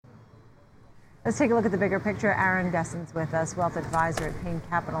Let's take a look at the bigger picture. Aaron Desson's with us, wealth advisor at Payne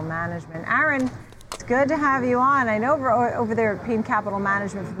Capital Management. Aaron, it's good to have you on. I know over there at Payne Capital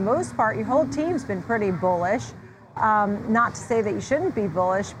Management, for the most part, your whole team's been pretty bullish. Not to say that you shouldn't be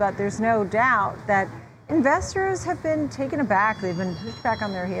bullish, but there's no doubt that investors have been taken aback. They've been pushed back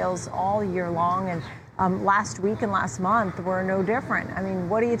on their heels all year long, and last week and last month were no different. I mean,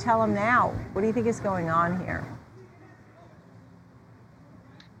 what do you tell them now? What do you think is going on here?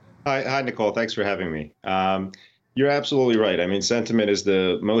 Hi, Nicole. Thanks for having me. You're absolutely right. I mean, sentiment is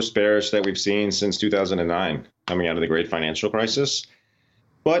the most bearish that we've seen since 2009, coming out of the great financial crisis.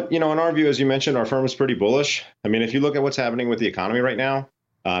 But, in our view, as you mentioned, our firm is pretty bullish. I mean, if you look at what's happening with the economy right now,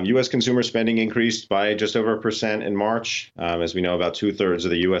 U.S. consumer spending increased by just over 1% in March. As we know, about 2/3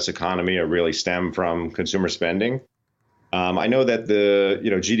 of the U.S. economy are really stem from consumer spending. I know that the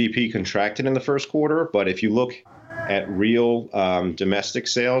GDP contracted in the first quarter, but if you look at real domestic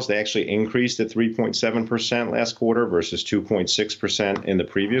sales, they actually increased at 3.7% last quarter versus 2.6% in the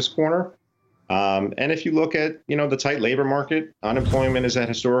previous quarter. And if you look at the tight labor market, unemployment is at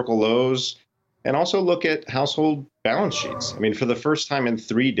historical lows, and also look at household balance sheets. I mean, for the first time in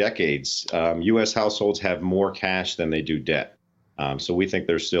 3 decades, U.S. households have more cash than they do debt. So we think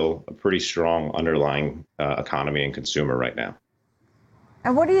there's still a pretty strong underlying economy and consumer right now.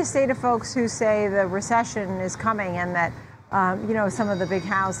 And what do you say to folks who say the recession is coming and that, some of the big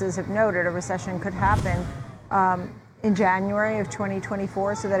houses have noted a recession could happen in January of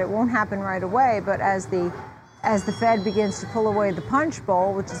 2024, so that it won't happen right away, but as the Fed begins to pull away the punch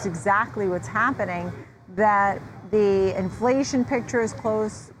bowl, which is exactly what's happening, that the inflation picture is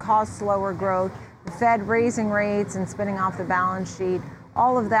cause slower growth, the Fed raising rates and spinning off the balance sheet,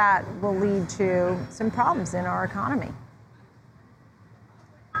 all of that will lead to some problems in our economy.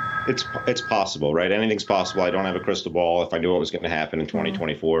 It's possible, right? Anything's possible. I don't have a crystal ball. If I knew what was going to happen in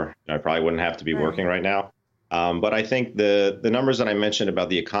 2024, I probably wouldn't have to be working right now. But I think the numbers that I mentioned about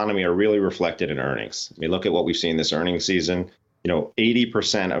the economy are really reflected in earnings. I mean, look at what we've seen this earnings season.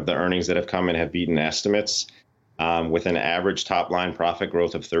 80% of the earnings that have come in have beaten estimates, with an average top line profit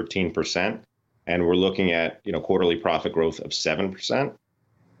growth of 13%. And we're looking at quarterly profit growth of 7%.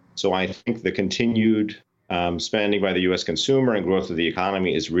 So I think the continued spending by the U.S. consumer and growth of the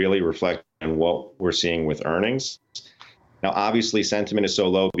economy is really reflected in what we're seeing with earnings. Now, obviously, sentiment is so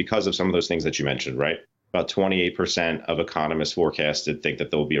low because of some of those things that you mentioned, right? About 28% of economists forecasted think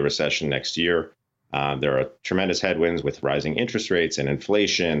that there will be a recession next year. There are tremendous headwinds with rising interest rates and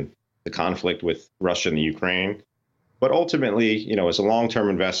inflation, the conflict with Russia and the Ukraine. But ultimately, as a long-term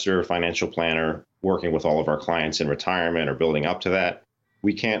investor, financial planner, working with all of our clients in retirement or building up to that,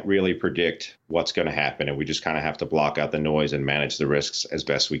 we can't really predict what's going to happen, and we just kind of have to block out the noise and manage the risks as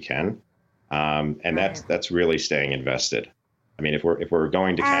best we can. And that's really staying invested. I mean, if we're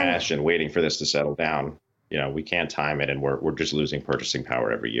going to cash and waiting for this to settle down, we can't time it, and we're just losing purchasing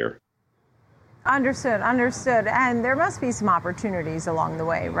power every year. Understood. And there must be some opportunities along the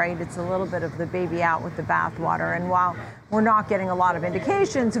way, right? It's a little bit of the baby out with the bathwater. And while we're not getting a lot of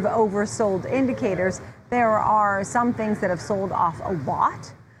indications of oversold indicators, there are some things that have sold off a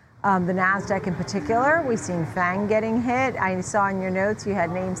lot. The NASDAQ in particular, we've seen FANG getting hit. I saw in your notes you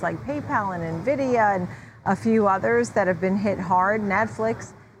had names like PayPal and NVIDIA and a few others that have been hit hard,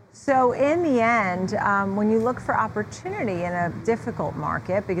 Netflix. So in the end, when you look for opportunity in a difficult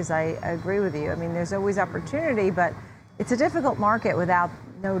market, because I agree with you, I mean, there's always opportunity, but it's a difficult market without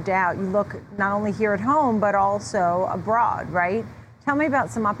no doubt. You look not only here at home, but also abroad, right? Tell me about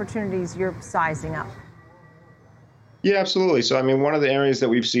some opportunities you're sizing up. Yeah, absolutely. So, I mean, one of the areas that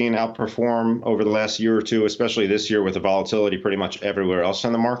we've seen outperform over the last year or two, especially this year with the volatility pretty much everywhere else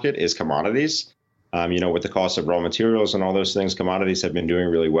in the market, is commodities. With the cost of raw materials and all those things, commodities have been doing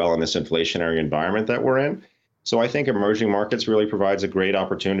really well in this inflationary environment that we're in. So I think emerging markets really provides a great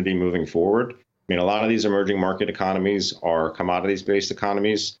opportunity moving forward. I mean, a lot of these emerging market economies are commodities-based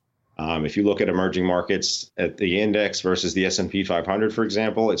economies. If you look at emerging markets at the index versus the S&P 500, for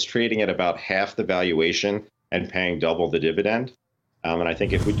example, it's trading at about half the valuation and paying double the dividend. And I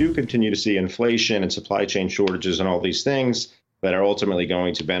think if we do continue to see inflation and supply chain shortages and all these things that are ultimately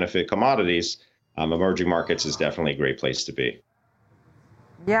going to benefit commodities, emerging markets is definitely a great place to be.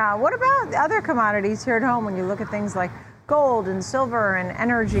 Yeah. What about other commodities here at home when you look at things like gold and silver and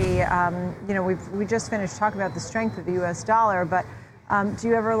energy? We just finished talking about the strength of the U.S. dollar, but do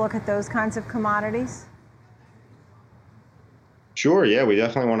you ever look at those kinds of commodities? Sure. Yeah, we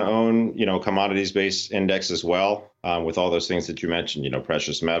definitely want to own, commodities-based index as well, with all those things that you mentioned,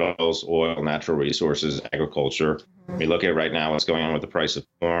 precious metals, oil, natural resources, agriculture. We look at right now what's going on with the price of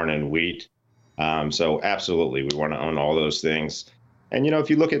corn and wheat. So absolutely, we want to own all those things. And, if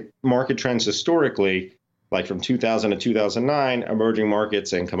you look at market trends historically, like from 2000 to 2009, emerging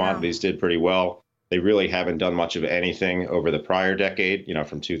markets and commodities did pretty well. They really haven't done much of anything over the prior decade,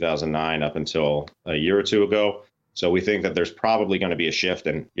 from 2009 up until a year or two ago. So we think that there's probably going to be a shift,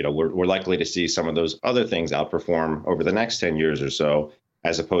 and we're likely to see some of those other things outperform over the next 10 years or so,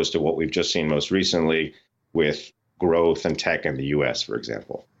 as opposed to what we've just seen most recently with growth and tech in the U.S., for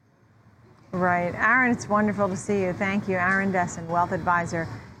example. Right. Aaron, it's wonderful to see you. Thank you. Aaron Desson, Wealth Advisor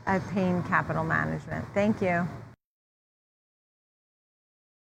at Payne Capital Management. Thank you.